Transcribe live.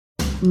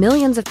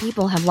Millions of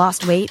people have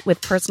lost weight with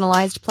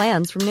personalized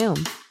plans from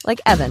Noom. Like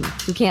Evan,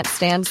 who can't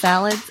stand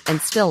salads and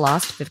still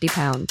lost 50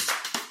 pounds.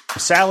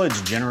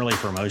 Salads generally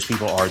for most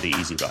people are the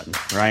easy button,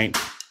 right?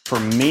 For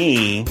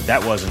me,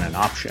 that wasn't an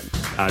option.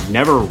 I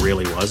never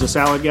really was a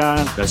salad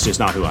guy. That's just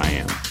not who I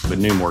am. But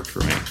Noom worked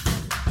for me.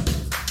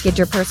 Get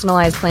your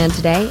personalized plan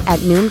today at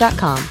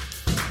Noom.com.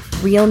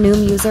 Real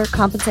Noom user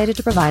compensated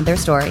to provide their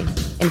story.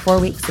 In 4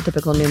 weeks, the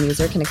typical Noom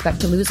user can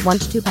expect to lose 1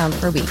 to 2 pounds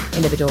per week.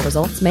 Individual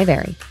results may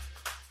vary.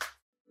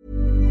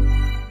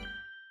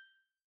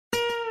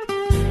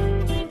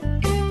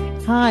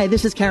 Hi,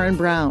 this is Karen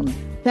Brown.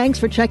 Thanks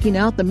for checking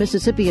out the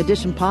Mississippi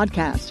Edition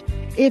podcast.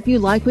 If you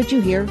like what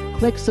you hear,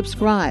 click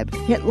subscribe,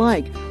 hit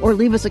like, or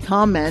leave us a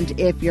comment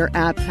if your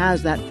app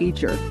has that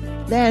feature.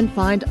 Then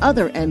find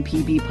other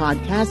MPB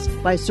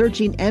podcasts by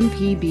searching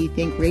MPB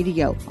Think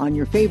Radio on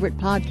your favorite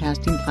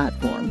podcasting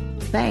platform.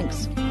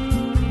 Thanks.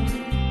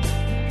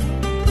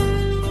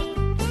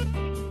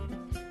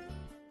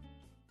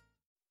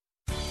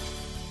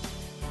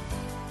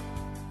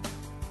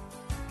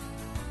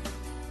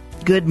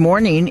 Good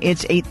morning.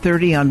 It's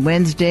 8:30 on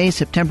Wednesday,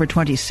 September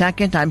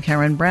 22nd. I'm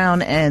Karen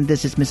Brown, and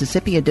this is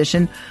Mississippi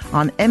Edition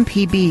on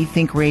MPB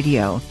Think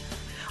Radio.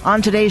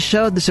 On today's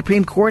show, the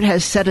Supreme Court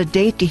has set a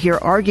date to hear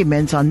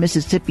arguments on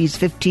Mississippi's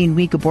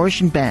 15-week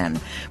abortion ban.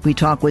 We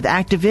talk with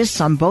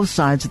activists on both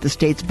sides of the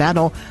state's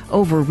battle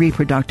over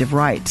reproductive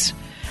rights.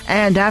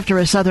 And after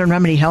a Southern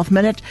Remedy Health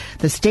Minute,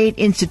 the State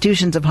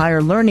Institutions of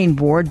Higher Learning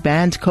Board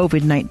bans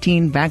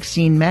COVID-19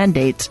 vaccine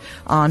mandates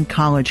on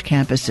college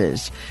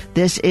campuses.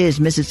 This is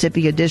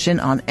Mississippi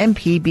Edition on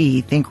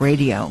MPB Think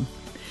Radio.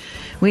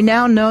 We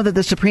now know that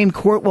the Supreme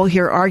Court will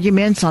hear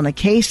arguments on a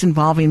case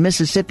involving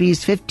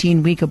Mississippi's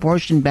 15-week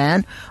abortion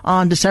ban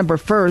on December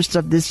 1st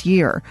of this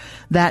year.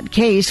 That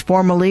case,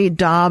 formerly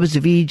Dobbs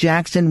v.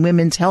 Jackson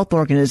Women's Health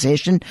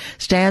Organization,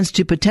 stands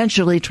to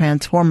potentially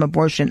transform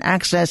abortion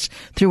access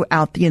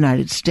throughout the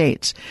United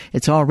States.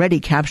 It's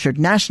already captured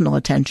national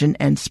attention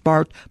and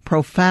sparked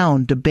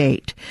profound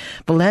debate.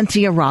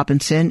 Valencia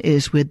Robinson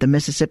is with the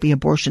Mississippi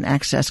Abortion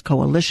Access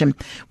Coalition,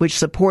 which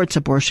supports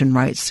abortion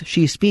rights.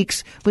 She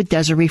speaks with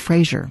Desiree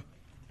Frazier.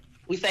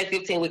 We say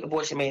 15-week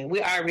abortion ban.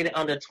 We're already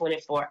under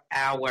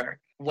 24-hour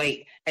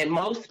wait. And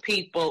most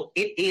people,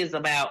 it is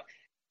about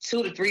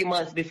 2 to 3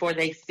 months before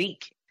they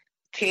seek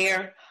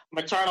care,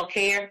 maternal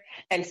care.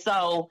 And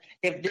so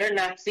if they're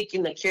not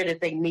seeking the care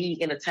that they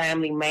need in a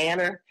timely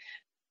manner,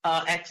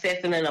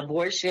 accessing an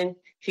abortion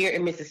here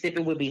in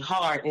Mississippi would be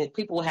hard. And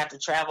people will have to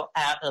travel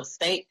out of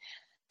state.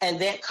 And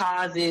that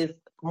causes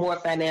more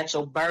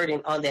financial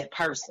burden on that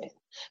person.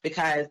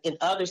 Because in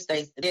other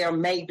states, there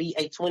may be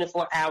a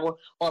 24-hour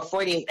or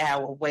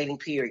 48-hour waiting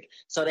period.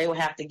 So they will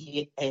have to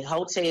get a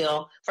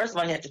hotel. First of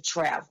all, you have to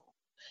travel.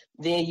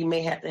 Then you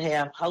may have to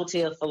have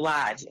hotels for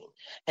lodging.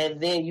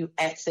 And then you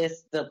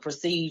access the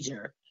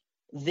procedure.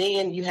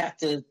 Then you have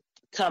to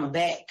come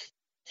back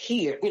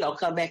here,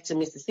 come back to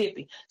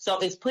Mississippi. So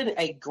it's putting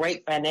a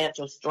great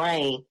financial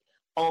strain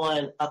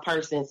on a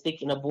person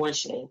seeking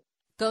abortion.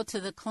 Go to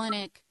the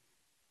clinic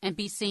and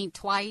be seen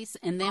twice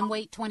and then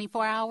wait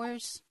 24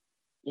 hours?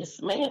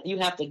 Yes, ma'am. You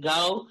have to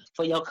go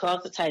for your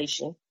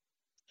consultation.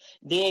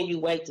 Then you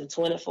wait the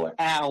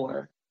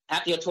 24-hour,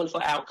 after your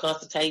 24-hour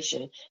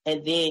consultation,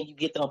 and then you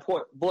get the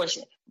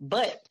abortion.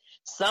 But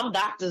some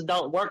doctors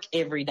don't work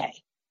every day.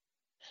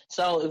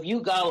 So if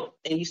you go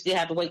and you still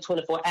have to wait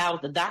 24 hours,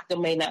 the doctor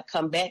may not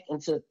come back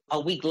until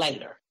a week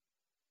later.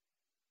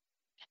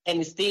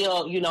 And it's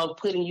still,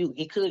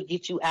 it could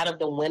get you out of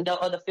the window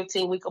of the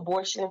 15-week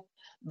abortion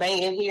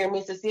ban here in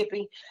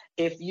Mississippi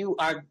if you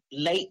are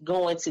late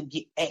going to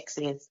get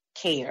access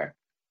care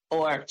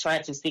or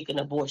trying to seek an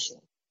abortion.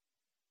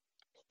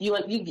 You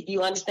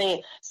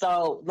understand?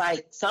 So,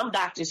 like, some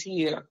doctors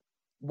here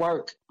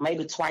work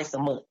maybe twice a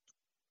month.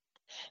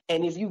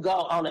 And if you go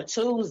on a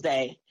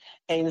Tuesday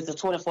and it's a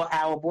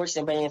 24-hour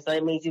abortion ban, so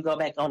it means you go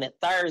back on a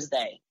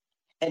Thursday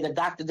and the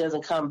doctor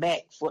doesn't come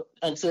back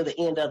until the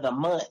end of the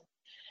month,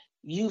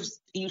 you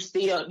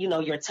still,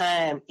 your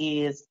time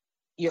is,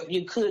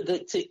 you could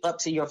get up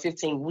to your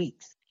 15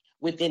 weeks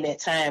within that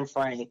time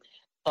frame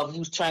of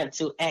you trying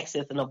to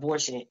access an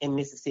abortion in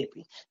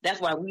Mississippi. That's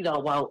why we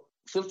don't want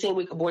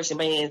 15-week abortion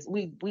bans.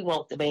 We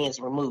want the bans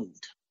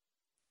removed.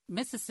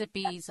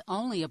 Mississippi's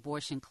only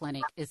abortion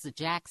clinic is the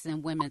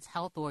Jackson Women's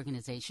Health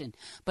Organization.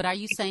 But are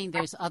you saying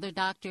there's other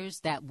doctors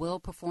that will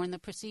perform the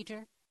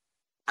procedure?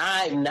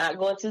 I'm not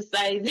going to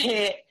say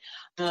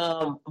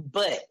that,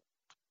 but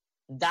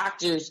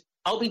doctors,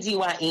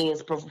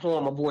 OBGYNs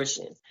perform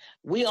abortions.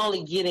 We're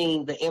only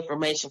getting the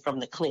information from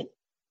the clinic.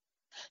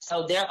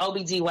 So there are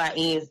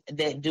OBGYNs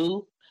that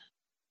do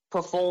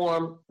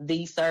perform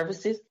these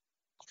services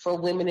for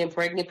women and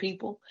pregnant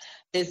people.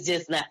 It's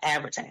just not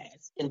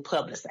advertised and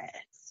publicized.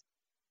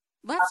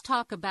 Let's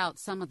talk about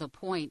some of the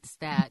points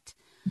that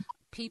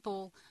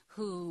people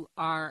who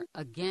are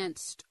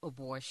against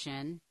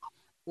abortion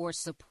or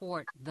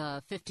support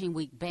the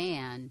 15-week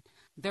ban,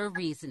 their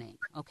reasoning,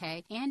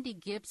 okay? Andy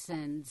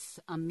Gibson's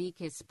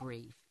amicus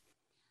brief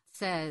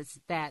says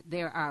that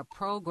there are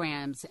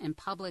programs and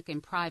public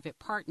and private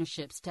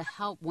partnerships to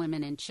help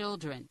women and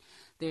children.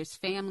 There's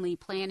family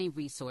planning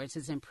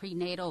resources and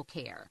prenatal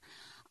care.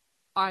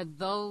 Are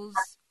those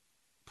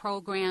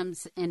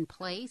programs in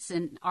place,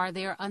 and are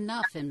there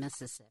enough in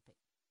Mississippi?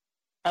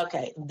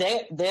 Okay,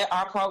 there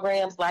are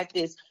programs like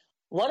this.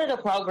 One of the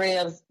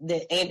programs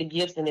that Andy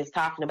Gibson is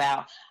talking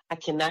about, I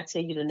cannot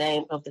tell you the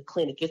name of the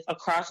clinic. It's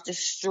across the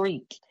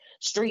street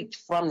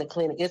from the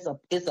clinic.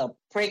 It's a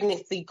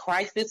pregnancy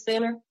crisis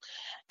center,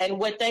 and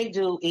what they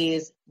do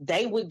is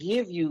they would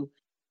give you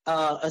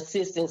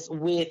assistance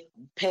with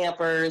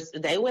Pampers.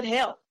 They would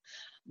help,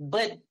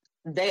 but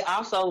they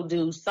also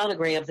do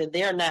sonograms, and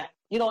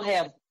you don't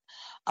have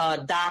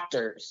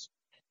doctors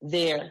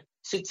there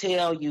to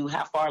tell you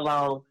how far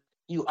along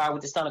you are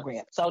with the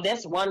sonogram. So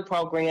that's one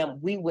program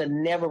we would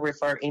never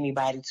refer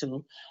anybody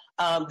to.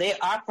 There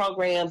are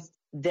programs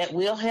that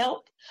will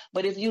help,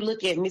 but if you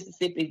look at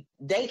Mississippi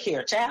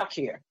daycare,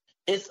 childcare,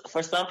 it's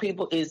for some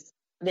people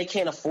they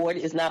can't afford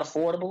it. It's not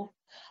affordable.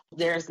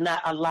 There's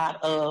not a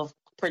lot of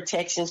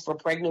protections for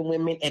pregnant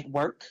women at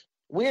work.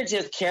 We're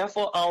just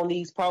careful on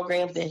these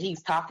programs that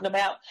he's talking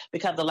about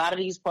because a lot of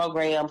these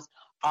programs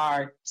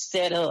are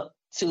set up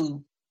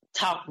to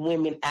talk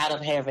women out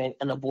of having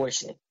an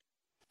abortion.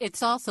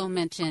 It's also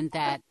mentioned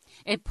that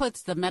it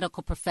puts the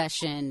medical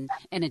profession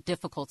in a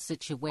difficult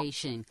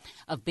situation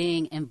of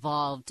being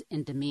involved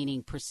in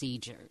demeaning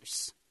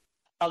procedures.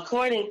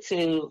 According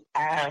to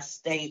our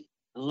state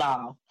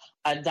law,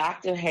 a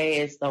doctor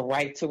has the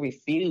right to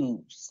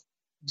refuse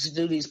to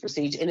do these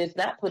procedures. And it's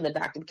not putting a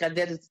doctor,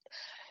 because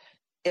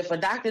if a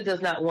doctor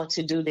does not want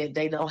to do that,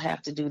 they don't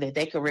have to do that.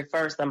 They can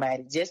refer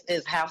somebody. Just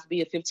as House Bill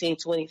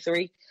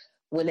 1523,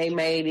 when they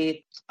made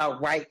it a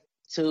right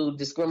to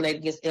discriminate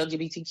against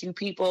LGBTQ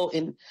people,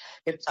 and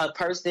if a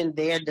person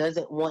there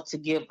doesn't want to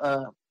give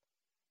a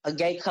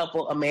gay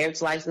couple a marriage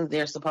license,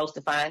 they're supposed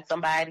to find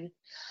somebody.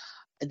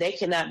 They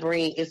cannot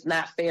it's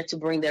not fair to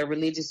bring their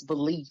religious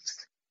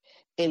beliefs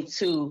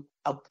into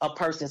a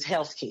person's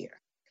health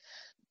care,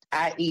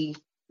 i.e.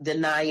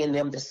 denying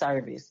them the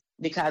service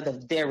because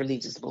of their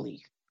religious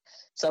belief.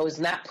 So it's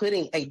not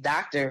putting a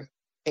doctor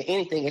in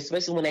anything,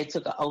 especially when they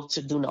took an oath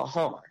to do no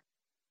harm.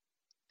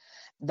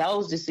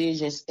 Those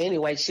decisions,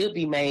 anyway, should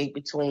be made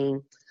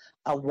between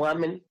a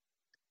woman,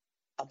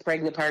 a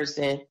pregnant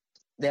person,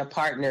 their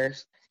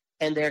partners,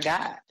 and their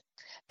God,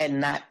 and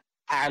not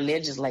our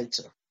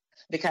legislature.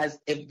 Because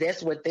if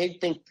that's what they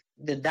think,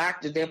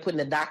 they're putting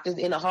the doctors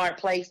in a hard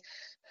place.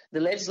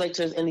 The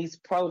legislatures and these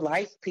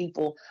pro-life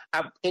people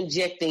are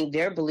injecting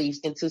their beliefs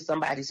into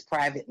somebody's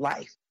private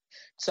life.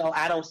 So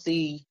I don't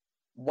see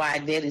why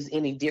that is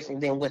any different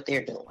than what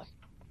they're doing.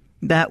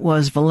 That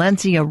was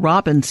Valencia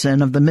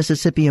Robinson of the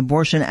Mississippi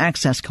Abortion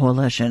Access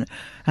Coalition.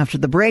 After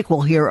the break,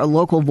 we'll hear a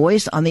local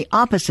voice on the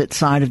opposite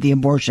side of the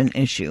abortion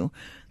issue.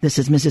 This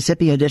is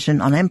Mississippi Edition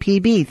on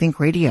MPB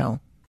Think Radio.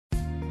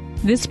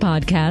 This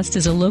podcast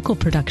is a local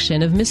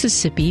production of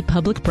Mississippi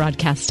Public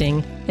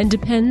Broadcasting and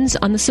depends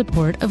on the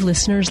support of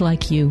listeners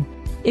like you.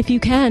 If you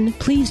can,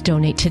 please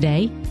donate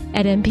today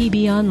at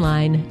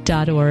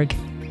mpbonline.org.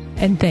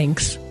 And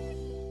thanks.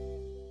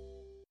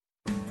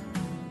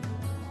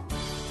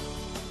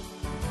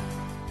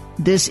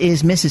 This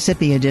is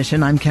Mississippi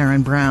Edition. I'm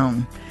Karen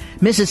Brown.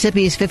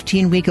 Mississippi's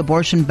 15-week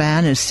abortion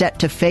ban is set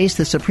to face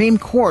the Supreme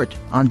Court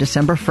on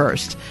December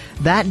 1st.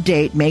 That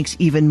date makes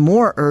even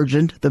more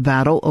urgent the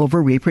battle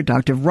over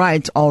reproductive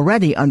rights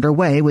already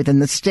underway within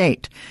the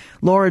state.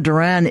 Laura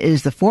Duran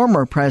is the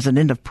former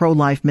president of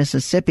Pro-Life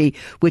Mississippi,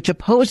 which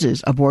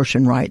opposes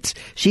abortion rights.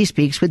 She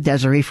speaks with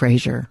Desiree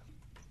Frazier.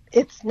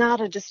 It's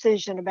not a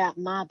decision about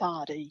my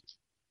body.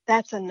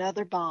 That's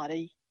another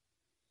body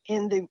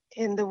in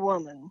the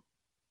woman,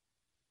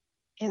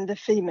 in the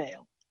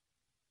female.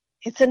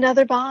 It's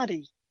another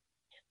body.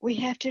 We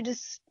have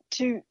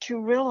to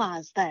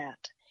realize that.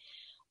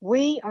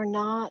 We are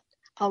not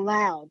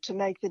allowed to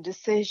make the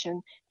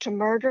decision to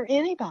murder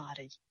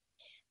anybody.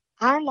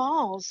 Our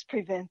laws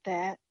prevent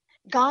that.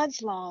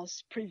 God's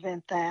laws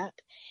prevent that.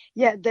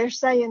 Yet they're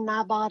saying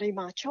my body,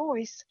 my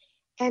choice,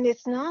 and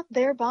it's not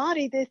their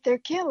body that they're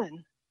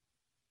killing.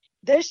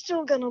 They're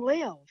still going to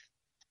live.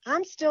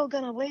 I'm still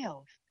going to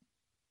live.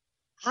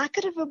 I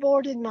could have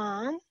aborted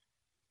mine.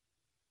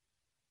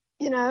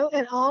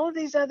 And all of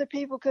these other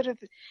people could have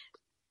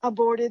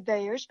aborted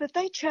theirs, but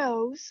they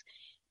chose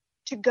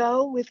to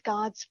go with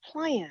God's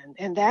plan.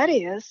 And that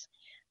is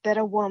that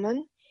a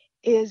woman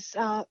is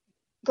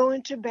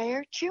going to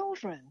bear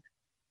children.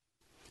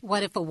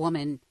 What if a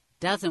woman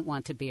doesn't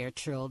want to bear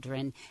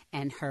children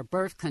and her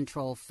birth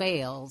control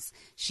fails,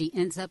 she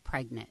ends up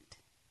pregnant?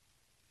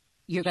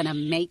 You're going to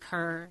make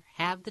her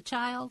have the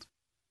child?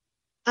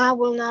 I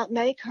will not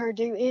make her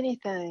do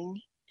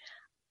anything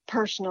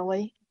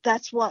personally.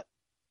 That's what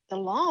the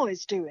law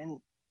is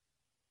doing.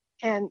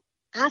 And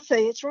I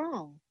say it's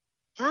wrong.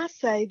 I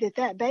say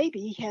that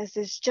baby has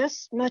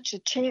just much a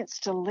chance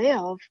to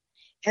live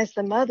as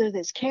the mother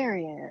that's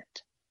carrying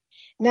it.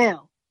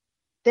 Now,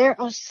 there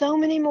are so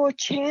many more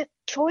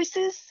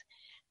choices.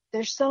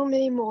 There's so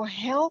many more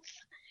help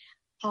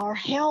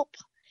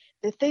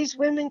that these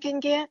women can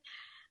get,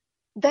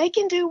 they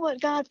can do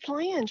what God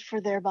planned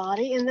for their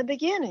body in the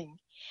beginning.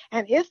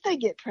 And if they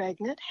get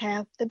pregnant,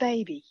 have the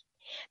baby.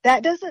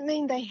 That doesn't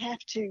mean they have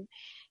to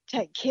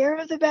take care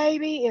of the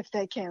baby if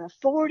they can't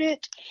afford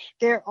it.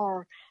 There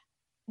are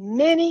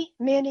many,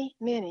 many,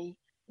 many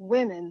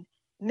women,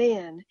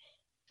 men,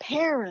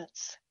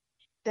 parents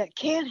that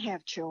can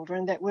have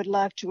children that would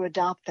love to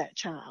adopt that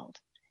child.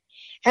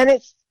 And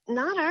it's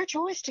not our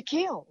choice to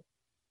kill.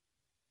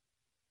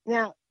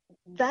 Now,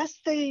 that's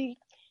the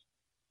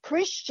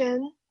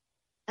Christian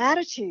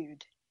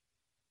attitude,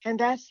 and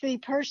that's the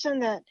person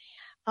that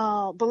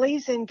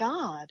believes in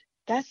God.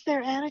 That's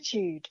their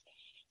attitude.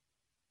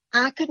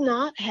 I could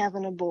not have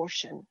an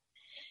abortion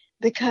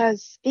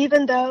because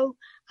even though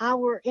I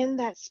were in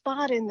that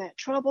spot, in that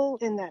trouble,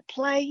 in that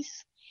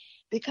place,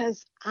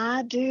 because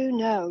I do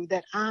know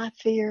that I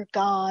fear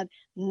God,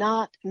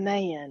 not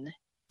man.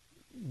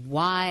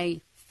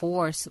 Why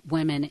force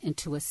women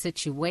into a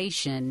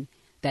situation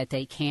that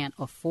they can't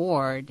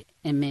afford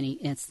in many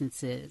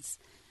instances?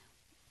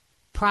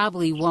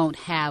 Probably won't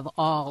have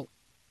all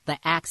the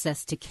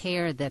access to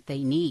care that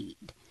they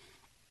need.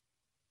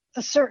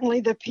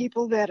 Certainly the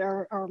people that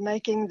are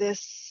making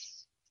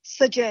this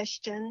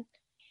suggestion,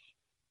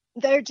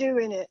 they're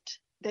doing it.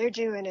 They're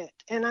doing it.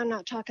 And I'm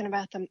not talking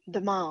about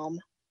the mom,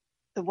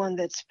 the one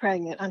that's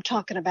pregnant. I'm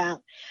talking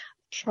about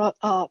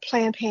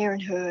Planned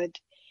Parenthood,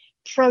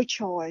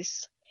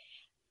 pro-choice.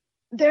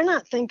 They're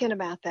not thinking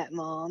about that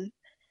mom.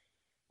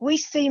 We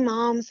see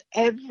moms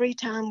every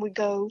time we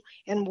go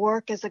and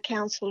work as a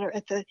counselor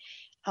at the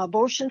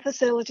abortion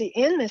facility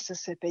in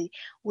Mississippi.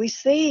 We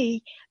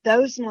see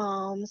those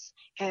moms,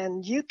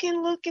 and you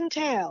can look and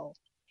tell,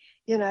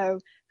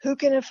 who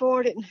can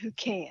afford it and who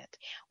can't.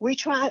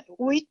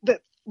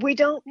 But we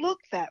don't look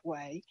that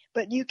way,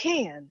 but you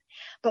can.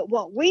 But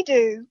what we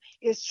do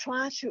is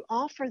try to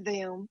offer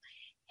them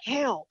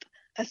help,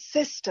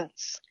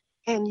 assistance.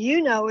 And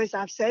as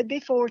I've said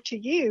before to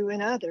you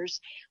and others,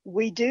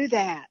 we do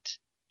that.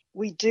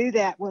 We do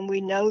that when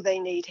we know they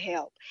need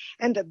help.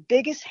 And the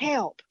biggest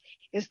help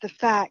is the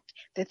fact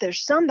that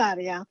there's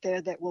somebody out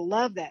there that will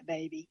love that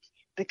baby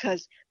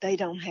because they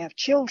don't have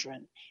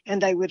children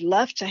and they would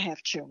love to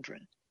have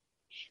children.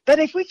 But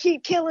if we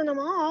keep killing them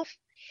off,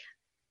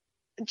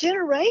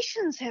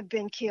 generations have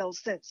been killed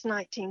since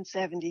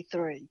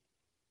 1973.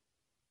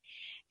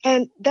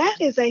 And that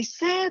is a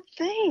sad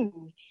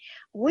thing.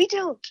 We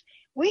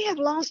have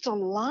lost a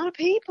lot of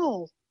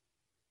people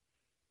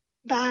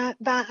by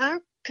our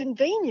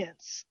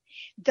convenience.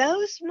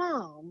 Those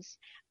moms,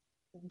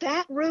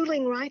 that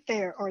ruling right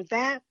there, or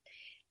that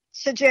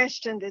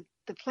suggestion that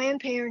the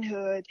Planned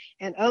Parenthood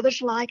and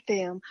others like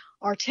them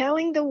are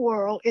telling the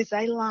world is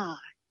a lie.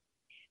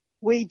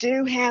 We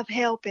do have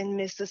help in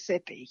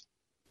Mississippi.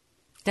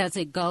 Does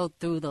it go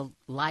through the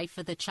life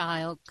of the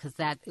child? Because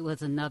that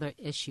was another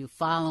issue,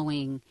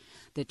 following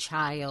the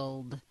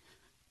child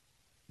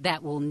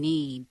that will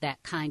need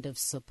that kind of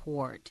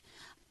support.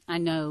 I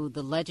know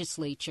the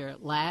legislature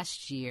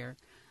last year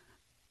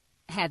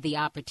had the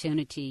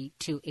opportunity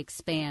to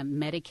expand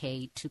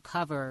Medicaid to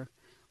cover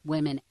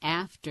women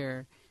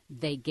after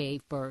they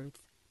gave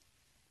birth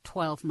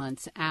 12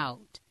 months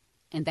out,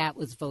 and that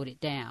was voted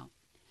down.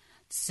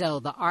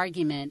 So the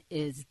argument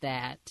is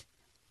that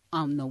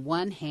on the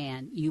one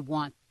hand, you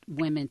want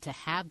women to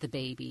have the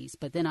babies,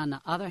 but then on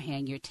the other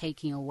hand, you're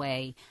taking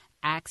away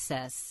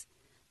access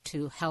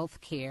to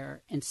health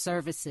care and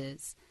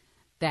services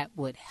that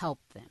would help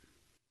them.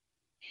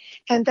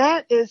 And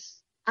that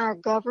is our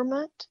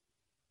government.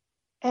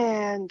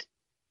 And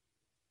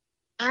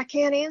I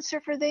can't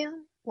answer for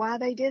them why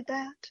they did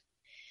that,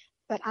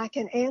 but I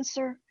can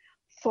answer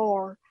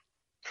for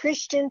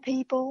Christian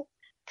people,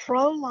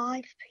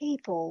 pro-life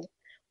people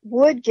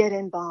would get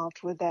involved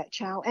with that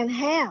child and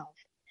have.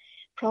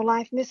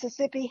 Pro-Life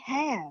Mississippi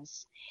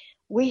has.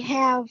 We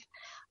have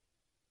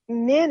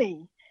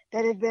many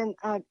that have been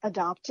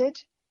adopted.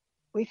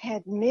 We've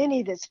had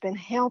many that's been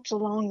helped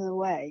along the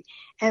way,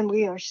 and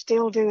we are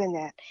still doing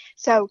that.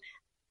 So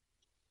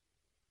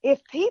if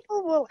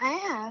people will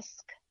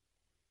ask,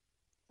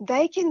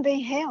 they can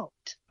be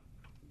helped.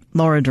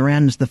 Laura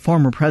Duran is the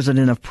former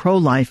president of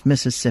Pro-Life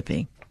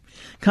Mississippi.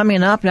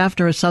 Coming up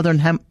after a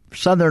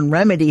Southern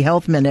Remedy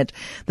Health Minute,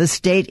 the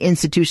State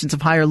Institutions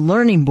of Higher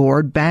Learning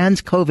Board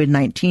bans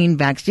COVID-19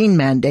 vaccine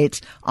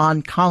mandates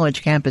on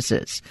college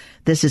campuses.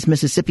 This is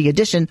Mississippi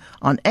Edition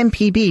on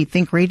MPB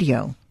Think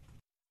Radio.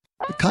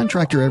 Did a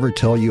contractor ever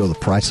tell you the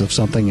price of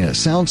something and it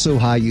sounds so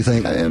high you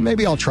think,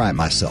 maybe I'll try it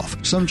myself?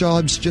 Some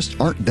jobs just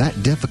aren't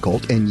that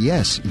difficult, and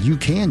yes, you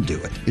can do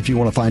it. If you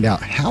want to find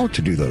out how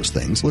to do those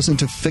things, listen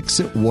to Fix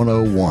It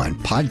 101,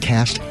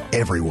 podcast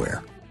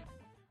everywhere.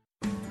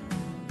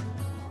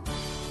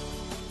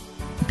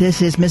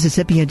 This is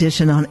Mississippi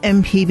Edition on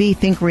MPB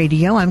Think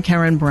Radio. I'm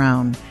Karen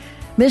Brown.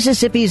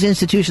 Mississippi's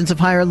Institutions of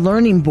Higher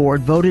Learning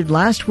Board voted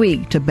last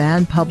week to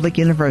ban public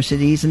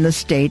universities in the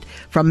state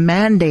from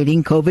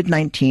mandating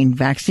COVID-19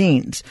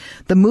 vaccines.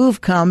 The move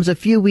comes a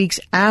few weeks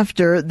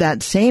after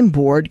that same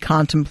board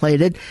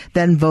contemplated,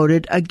 then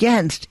voted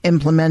against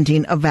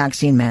implementing a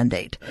vaccine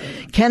mandate.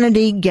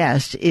 Kennedy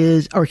Guest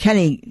is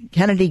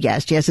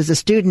a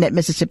student at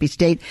Mississippi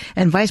State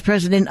and vice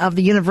president of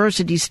the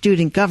university's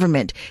student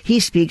government. He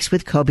speaks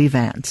with Kobe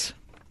Vance.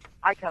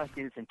 I kind of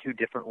see this in two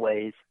different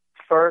ways.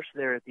 First,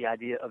 there is the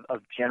idea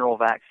of general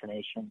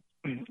vaccination.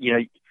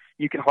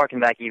 You can harken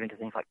back even to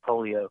things like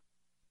polio.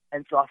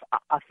 And so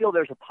I feel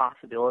there's a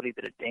possibility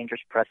that a dangerous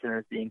precedent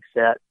is being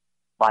set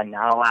by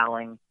not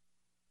allowing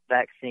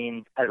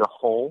vaccines as a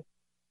whole.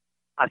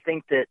 I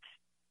think that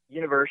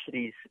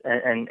universities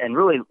and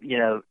really,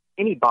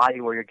 any body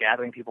where you're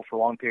gathering people for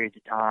long periods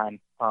of time,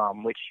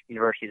 which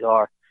universities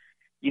are,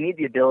 you need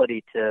the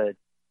ability to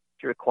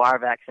require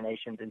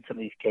vaccinations in some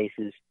of these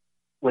cases.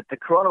 With the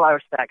coronavirus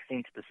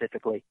vaccine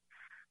specifically,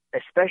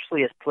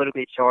 especially as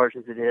politically charged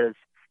as it is,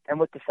 and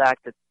with the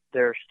fact that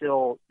there are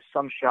still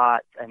some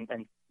shots and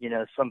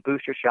some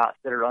booster shots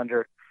that are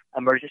under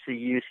emergency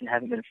use and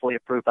haven't been fully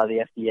approved by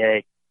the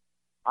FDA,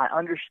 I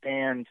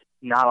understand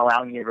not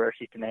allowing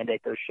universities to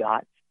mandate those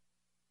shots.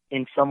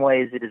 In some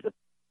ways, it is a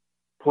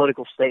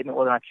political statement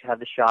whether or not you have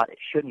the shot. It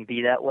shouldn't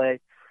be that way.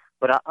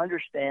 But I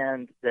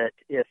understand that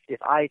if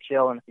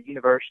IHL and if the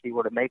university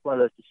were to make one of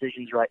those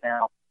decisions right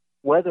now,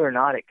 whether or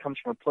not it comes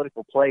from a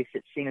political place,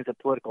 it's seen as a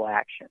political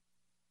action.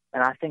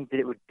 And I think that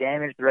it would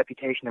damage the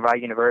reputation of our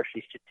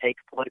universities to take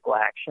political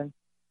action.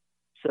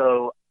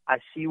 So I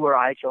see where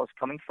IHL is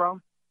coming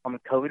from on the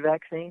COVID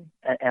vaccine,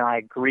 and I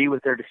agree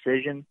with their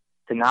decision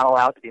to not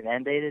allow it to be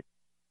mandated.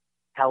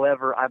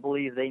 However, I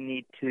believe they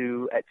need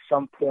to, at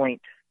some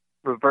point,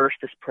 reverse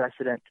this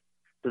precedent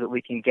so that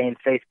we can gain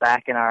faith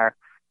back in our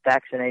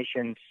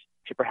vaccinations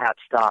to perhaps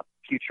stop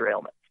future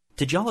ailments.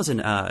 Did y'all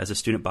as a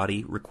student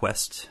body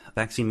request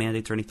vaccine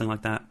mandates or anything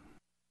like that?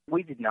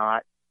 We did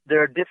not.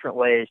 There are different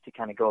ways to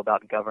kind of go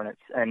about governance,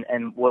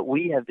 and what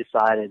we have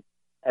decided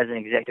as an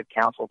executive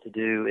council to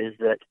do is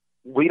that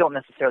we don't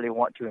necessarily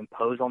want to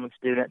impose on the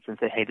students and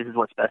say, hey, this is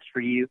what's best for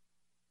you.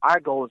 Our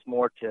goal is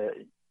more to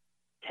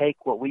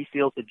take what we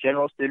feel is the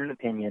general student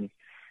opinion,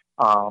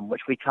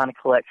 which we kind of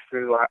collect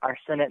through our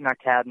Senate and our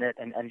cabinet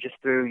and just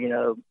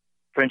through,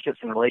 friendships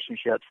and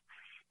relationships,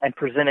 and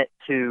present it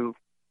to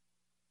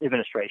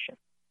administration.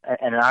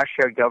 And in our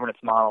shared governance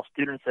model,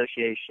 student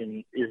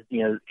association is,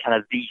 kind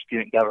of the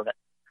student government.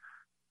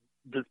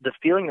 The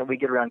feeling that we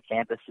get around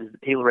campus is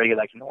that people are ready to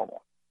get back to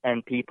normal,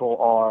 and people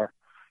are,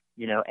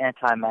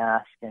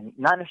 anti-mask and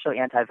not necessarily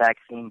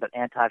anti-vaccine, but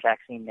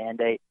anti-vaccine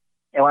mandate.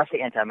 And when I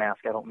say anti-mask,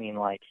 I don't mean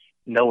like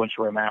no one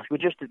should wear a mask, but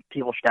just that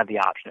people should have the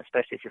option,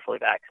 especially if you're fully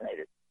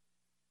vaccinated.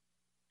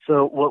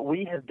 So what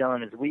we have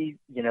done is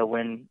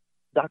when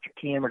Dr.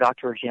 Kim or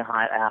Dr. Regina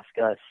Hyatt ask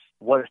us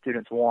what do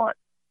students want,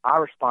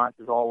 our response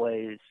is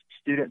always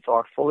students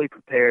are fully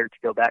prepared to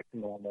go back to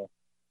normal,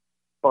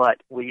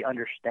 but we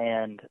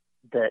understand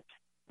that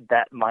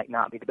might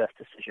not be the best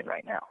decision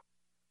right now.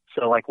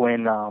 So like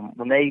when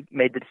they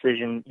made the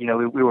decision, we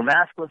were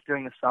maskless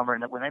during the summer,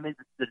 and when they made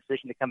the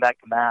decision to come back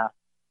to mask,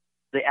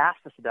 they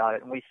asked us about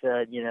it, and we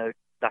said,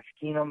 Dr.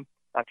 Keenum,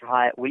 Dr.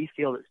 Hyatt, we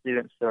feel that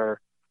students are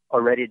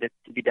ready to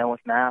be done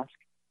with masks,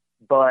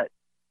 but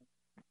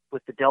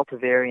with the Delta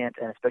variant,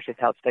 and especially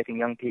how it's affecting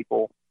young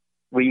people,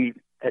 we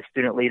as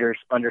student leaders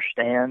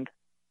understand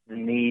the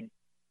need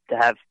to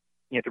have,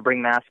 to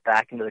bring masks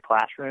back into the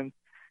classroom,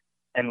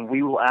 and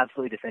we will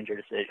absolutely defend your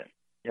decision.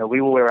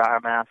 We will wear our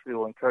masks. We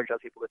will encourage other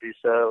people to do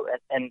so.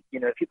 And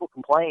if people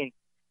complain,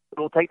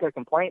 we'll take their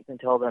complaints and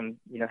tell them,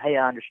 hey,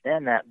 I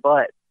understand that,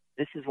 but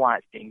this is why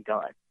it's being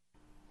done.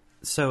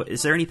 So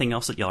is there anything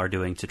else that y'all are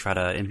doing to try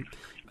to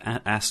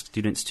ask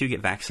students to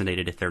get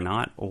vaccinated if they're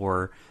not,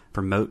 or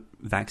promote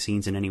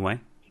vaccines in any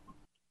way?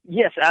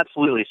 Yes,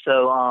 absolutely.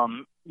 So,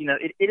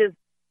 it is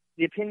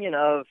the opinion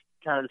of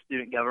kind of the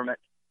student government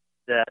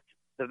that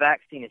the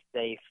vaccine is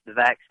safe. The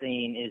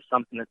vaccine is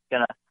something that's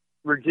going to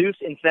reduce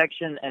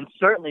infection and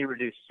certainly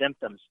reduce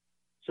symptoms.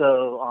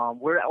 So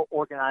we're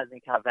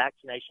organizing kind of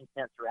vaccination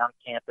tents around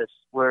campus.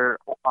 We're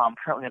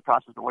currently in the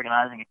process of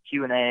organizing a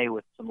Q&A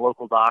with some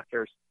local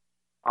doctors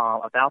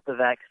about the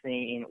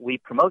vaccine. We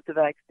promote the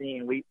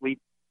vaccine. We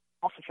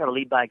also try to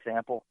lead by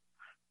example.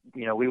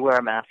 We wear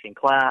a mask in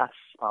class.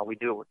 We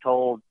do what we're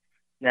told.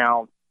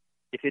 Now,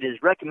 if it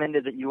is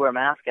recommended that you wear a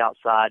mask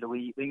outside,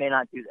 we may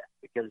not do that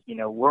because,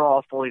 we're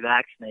all fully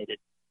vaccinated.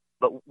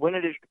 But when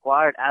it is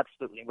required,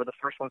 absolutely. We're the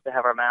first ones to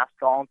have our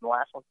masks on and the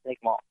last ones to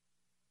take them off.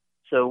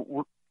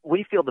 So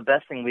we feel the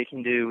best thing we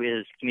can do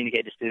is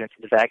communicate to students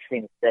that the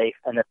vaccine is safe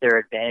and that there are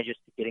advantages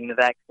to getting the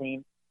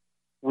vaccine.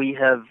 We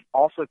have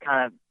also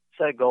kind of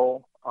set a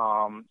goal.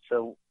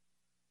 So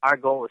our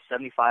goal is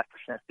 75%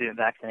 student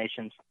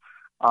vaccinations.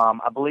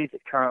 I believe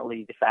that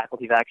currently the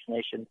faculty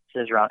vaccination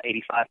is around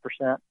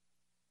 85%.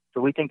 So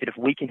we think that if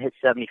we can hit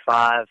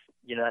 75,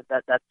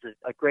 that's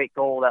a great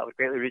goal. That would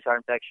greatly reduce our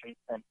infection.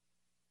 And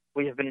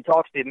we have been in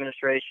talks with the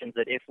administration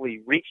that if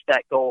we reach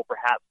that goal,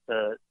 perhaps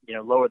to,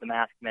 lower the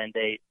mask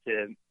mandate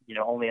to,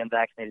 only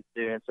unvaccinated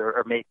students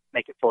or make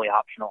it fully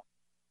optional.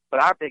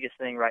 But our biggest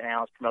thing right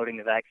now is promoting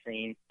the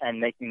vaccine and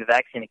making the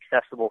vaccine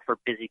accessible for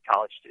busy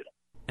college students.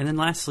 And then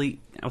lastly,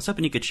 I was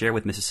hoping you could share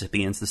with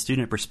Mississippians the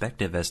student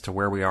perspective as to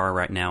where we are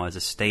right now as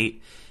a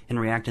state in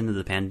reacting to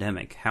the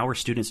pandemic. How are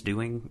students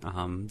doing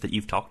that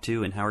you've talked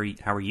to, and how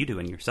are you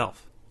doing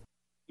yourself?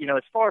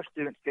 As far as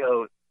students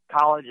go,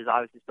 college is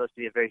obviously supposed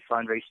to be a very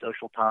fun, very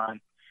social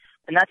time,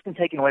 and that's been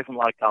taken away from a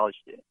lot of college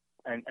students.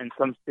 And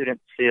some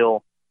students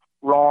feel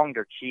wronged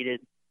or cheated.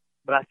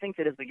 But I think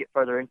that as we get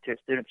further into it,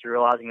 students are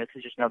realizing this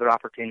is just another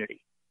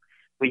opportunity.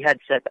 We had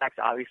setbacks.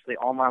 Obviously,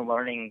 online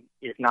learning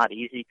is not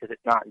easy because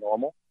it's not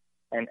normal,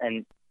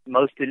 and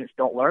most students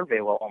don't learn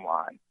very well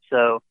online.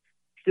 So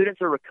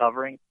students are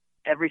recovering.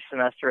 Every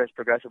semester has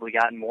progressively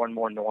gotten more and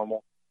more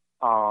normal.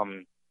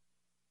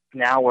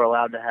 Now we're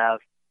allowed to have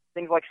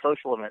things like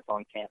social events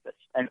on campus,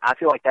 and I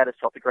feel like that has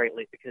helped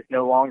greatly because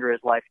no longer is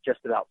life just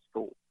about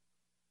school.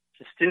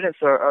 So students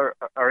are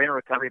in a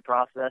recovery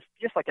process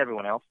just like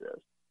everyone else is.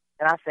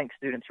 And I think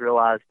students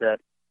realize that,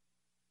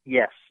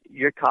 yes,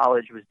 your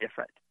college was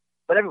different,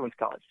 but everyone's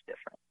college is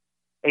different.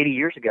 80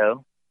 years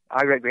ago,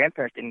 our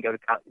great-grandparents didn't get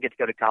to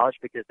go to college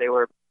because they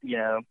were,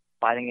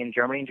 fighting in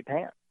Germany and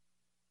Japan.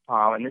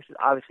 And this is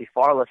obviously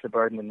far less a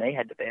burden than they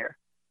had to bear.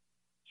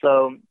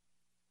 So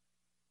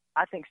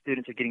I think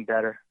students are getting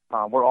better.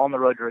 We're on the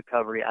road to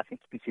recovery. I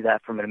think you can see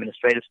that from an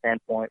administrative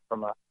standpoint,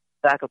 from a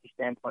faculty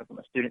standpoint, from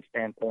a student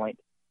standpoint.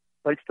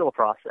 But it's still a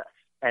process.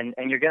 And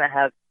you're going to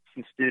have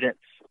some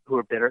students who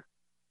are bitter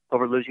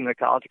over losing their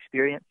college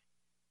experience,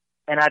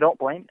 and I don't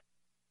blame them.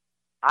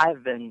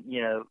 I've been,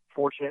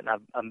 fortunate,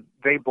 and I'm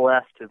very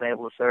blessed to have been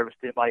able to serve as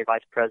student body vice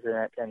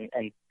president and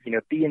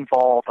be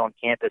involved on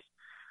campus.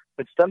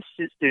 But some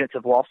students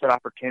have lost that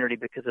opportunity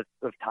because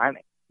of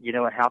timing,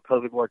 and how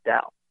COVID worked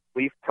out.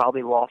 We've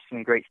probably lost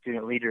some great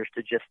student leaders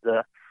to just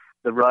the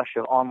rush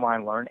of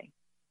online learning.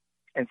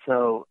 And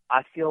so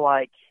I feel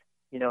like,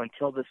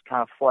 until this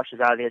kind of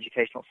flushes out of the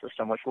educational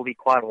system, which will be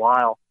quite a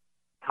while,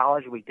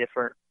 college will be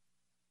different,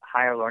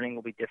 higher learning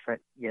will be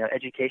different,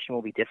 education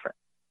will be different.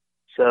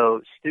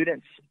 So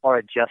students are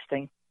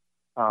adjusting,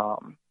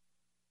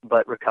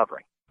 but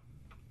recovering.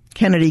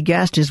 Kennedy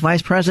Guest is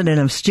Vice President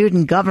of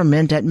Student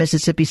Government at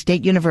Mississippi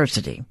State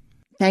University.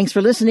 Thanks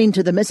for listening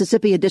to the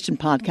Mississippi Edition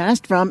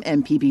podcast from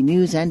MPB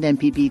News and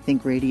MPB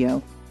Think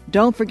Radio.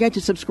 Don't forget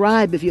to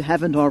subscribe if you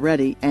haven't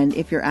already, and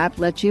if your app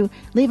lets you,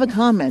 leave a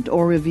comment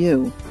or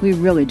review. We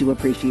really do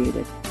appreciate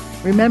it.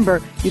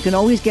 Remember, you can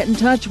always get in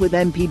touch with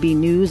MPB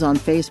News on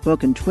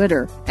Facebook and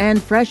Twitter,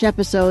 and fresh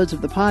episodes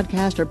of the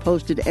podcast are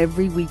posted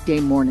every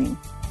weekday morning.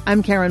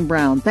 I'm Karen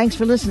Brown. Thanks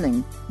for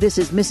listening. This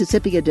is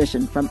Mississippi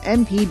Edition from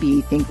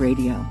MPB Think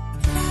Radio.